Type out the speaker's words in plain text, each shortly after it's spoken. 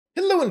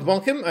Hello and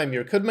welcome, I'm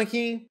your Code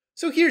Monkey.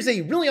 So here's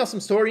a really awesome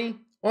story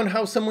on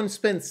how someone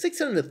spent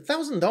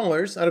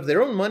 $600,000 out of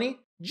their own money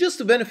just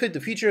to benefit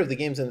the future of the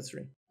games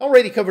industry. I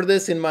already covered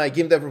this in my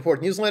Game Dev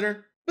Report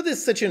newsletter, but this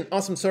is such an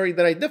awesome story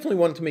that I definitely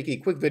wanted to make a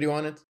quick video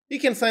on it. You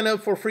can sign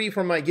up for free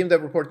for my Game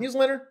Dev Report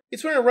newsletter.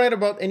 It's where I write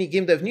about any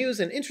game dev news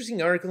and interesting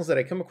articles that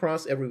I come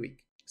across every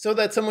week. So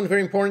that someone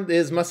very important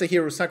is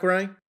Masahiro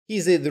Sakurai.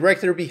 He's the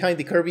director behind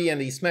the Kirby and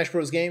the Smash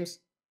Bros. Games.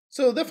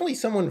 So definitely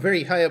someone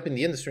very high up in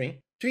the industry.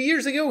 2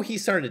 years ago, he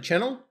started a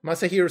channel,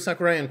 Masahiro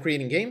Sakurai on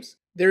Creating Games.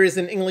 There is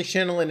an English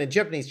channel and a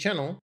Japanese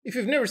channel. If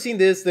you've never seen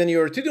this, then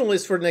your to-do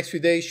list for the next few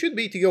days should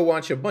be to go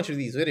watch a bunch of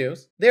these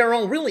videos. They are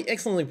all really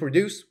excellently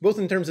produced, both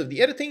in terms of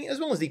the editing as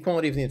well as the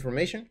quality of the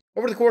information.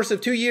 Over the course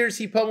of 2 years,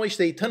 he published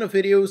a ton of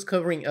videos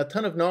covering a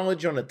ton of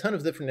knowledge on a ton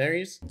of different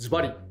areas. ズ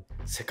バリ、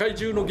世界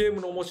中のゲー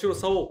ムの面白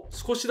さを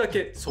少しだ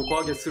け底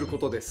上げするこ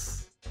とで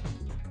す。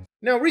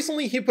 Now,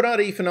 recently he put out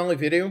a finale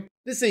video.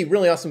 This is a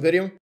really awesome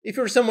video. If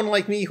you're someone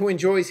like me who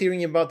enjoys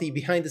hearing about the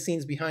behind the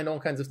scenes behind all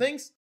kinds of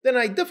things, then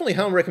I definitely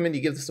highly recommend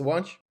you give this a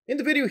watch. In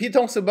the video, he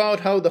talks about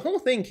how the whole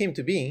thing came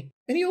to be,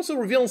 and he also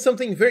reveals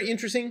something very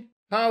interesting,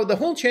 how the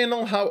whole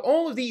channel, how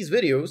all of these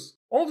videos,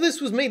 all of this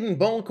was made in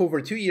bulk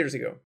over 2 years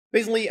ago.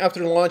 Basically,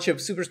 after the launch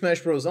of Super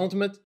Smash Bros.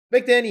 Ultimate,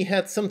 back then he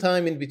had some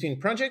time in between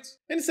projects,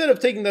 and instead of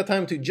taking that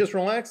time to just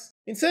relax,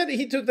 instead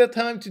he took that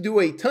time to do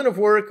a ton of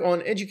work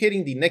on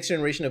educating the next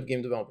generation of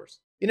game developers.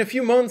 In a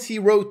few months, he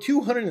wrote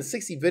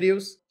 260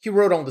 videos, he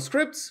wrote all the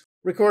scripts,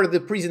 recorded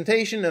the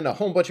presentation and a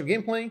whole bunch of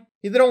gameplay.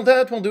 He did all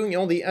that while doing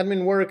all the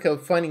admin work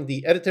of finding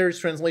the editors,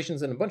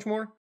 translations, and a bunch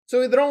more.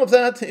 So he did all of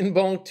that in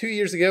bulk 2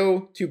 years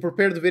ago to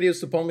prepare the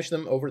videos to publish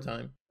them over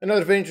time.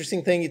 Another very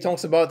interesting thing he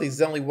talks about is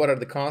exactly what are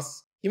the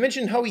costs. He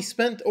mentioned how he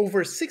spent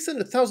over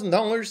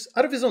 $600,000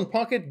 out of his own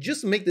pocket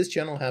just to make this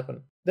channel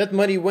happen. That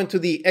money went to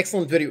the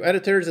excellent video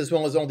editors as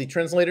well as all the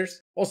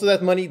translators. Also,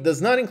 that money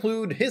does not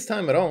include his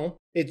time at all.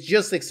 It's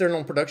just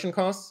external production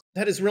costs.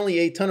 That is really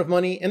a ton of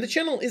money, and the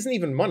channel isn't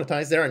even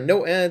monetized. There are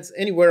no ads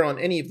anywhere on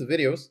any of the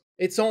videos.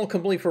 It's all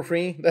completely for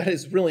free. That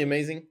is really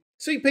amazing.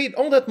 So he paid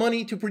all that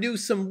money to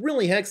produce some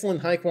really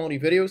excellent high quality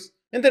videos,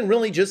 and then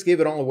really just gave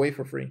it all away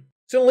for free.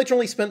 So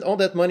literally spent all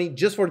that money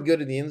just for the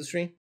good of the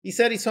industry. He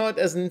said he saw it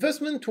as an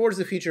investment towards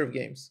the future of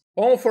games,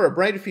 all for a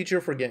brighter future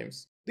for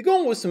games. The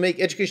goal was to make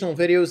educational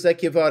videos that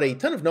give out a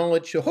ton of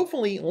knowledge to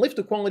hopefully lift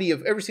the quality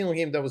of every single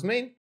game that was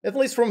made. At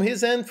least from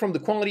his end, from the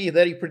quality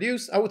that he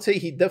produced, I would say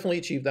he definitely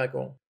achieved that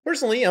goal.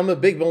 Personally, I'm a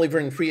big believer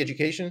in free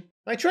education.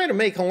 I try to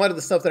make a lot of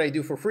the stuff that I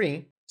do for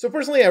free. So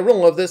personally, I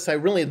really love this, I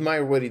really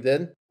admire what he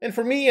did. And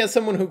for me, as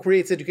someone who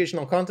creates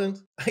educational content,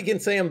 I can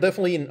say I'm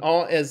definitely in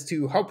awe as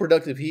to how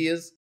productive he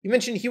is. He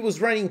mentioned he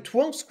was writing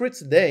 12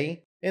 scripts a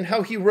day, and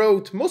how he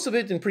wrote most of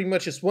it in pretty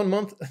much just 1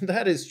 month.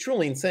 That is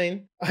truly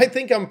insane. I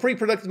think I'm pretty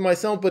productive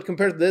myself, but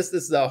compared to this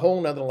is a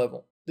whole nother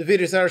level. The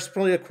videos are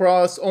split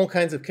across all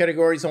kinds of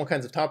categories, all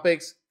kinds of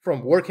topics,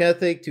 from work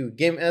ethic to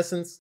game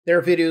essence. There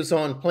are videos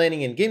on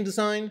planning and game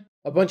design,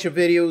 a bunch of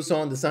videos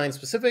on design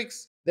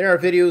specifics. There are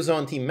videos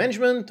on team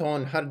management,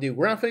 on how to do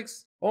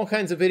graphics, all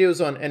kinds of videos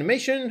on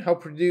animation, how to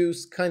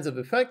produce kinds of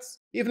effects,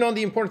 even on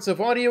the importance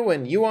of audio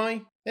and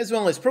UI, as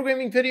well as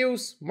programming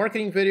videos,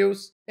 marketing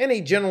videos, and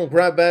a general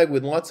grab bag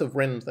with lots of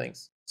random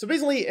things. So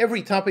basically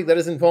every topic that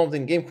is involved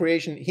in game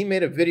creation, he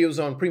made up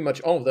videos on pretty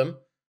much all of them.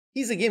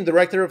 He's a game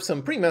director of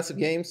some pretty massive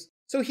games,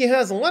 so he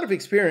has a lot of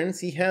experience.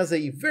 He has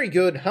a very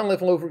good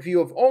high-level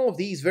overview of all of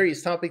these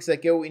various topics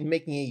that go in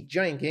making a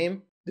giant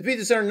game. The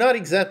videos are not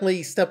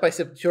exactly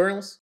step-by-step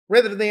tutorials.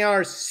 Rather, they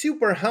are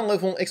super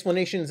high-level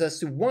explanations as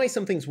to why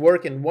some things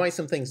work and why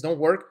some things don't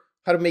work,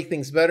 how to make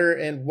things better,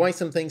 and why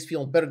some things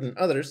feel better than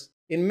others.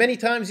 In many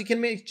times, you can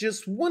make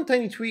just one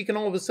tiny tweak and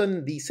all of a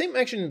sudden the same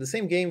action in the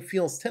same game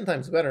feels 10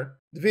 times better.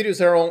 The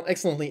videos are all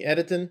excellently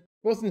edited,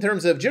 both in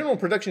terms of general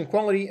production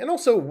quality and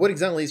also what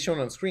exactly is shown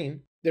on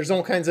screen. There's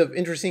all kinds of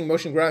interesting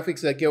motion graphics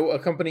that go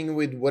accompanying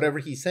with whatever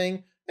he's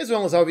saying, as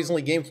well as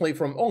obviously gameplay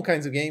from all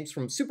kinds of games,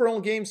 from super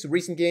old games to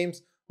recent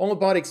games, all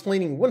about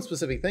explaining one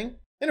specific thing.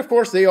 And of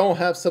course, they all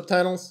have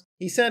subtitles.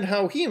 He said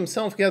how he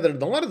himself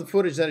gathered a lot of the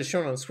footage that is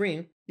shown on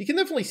screen. You can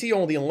definitely see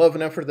all the love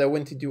and effort that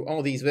went into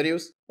all these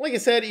videos. Like I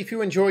said, if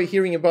you enjoy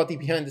hearing about the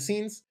behind the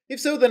scenes, if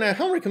so, then I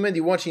highly recommend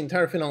you watch the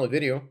entire finale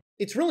video.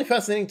 It's really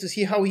fascinating to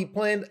see how he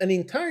planned an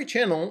entire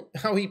channel,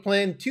 how he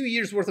planned 2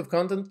 years worth of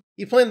content.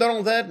 He planned all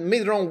of that,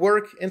 made it all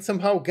work, and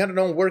somehow got it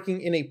all working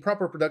in a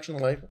proper production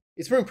life.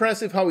 It's very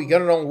impressive how he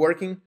got it all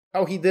working,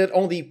 how he did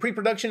all the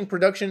pre-production,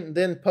 production,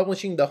 then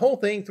publishing the whole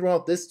thing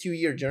throughout this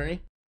 2-year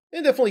journey.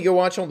 And definitely go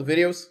watch all the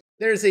videos.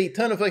 There's a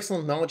ton of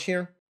excellent knowledge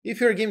here. If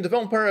you're a game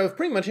developer of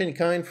pretty much any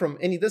kind from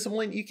any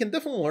discipline, you can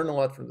definitely learn a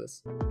lot from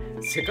this.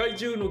 世界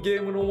中のゲ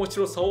ームの面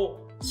白さ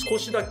を少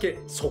しだけ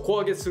底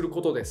上げする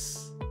ことで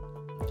す。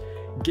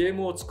ゲー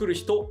ムを作る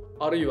人、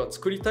あるいは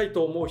作りたい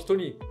と思う人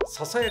に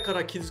ささやか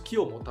な気づき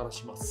をもたら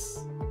しま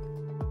す。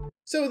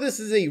So this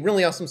is a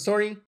really awesome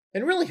story,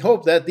 and really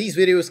hope that these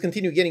videos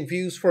continue getting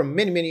views for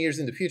many years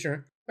in the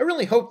future. I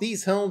really hope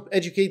these help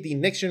educate the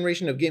next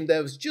generation of game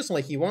devs just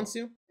like he wants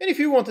to. And if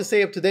you want to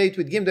stay up to date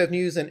with game dev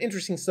news and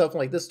interesting stuff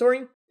like this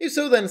story, if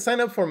so then sign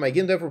up for my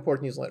Game Dev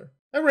Report newsletter.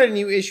 I write a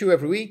new issue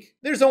every week,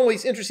 there's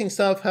always interesting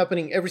stuff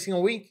happening every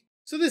single week,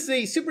 so this is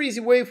a super easy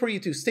way for you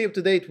to stay up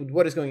to date with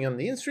what is going on in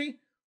the industry,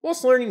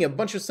 whilst learning a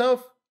bunch of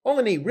stuff, all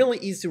in a really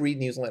easy to read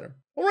newsletter.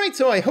 Alright,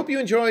 so I hope you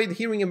enjoyed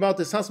hearing about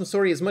this awesome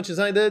story as much as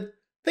I did.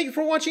 Thank you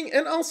for watching,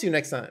 and I'll see you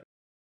next time.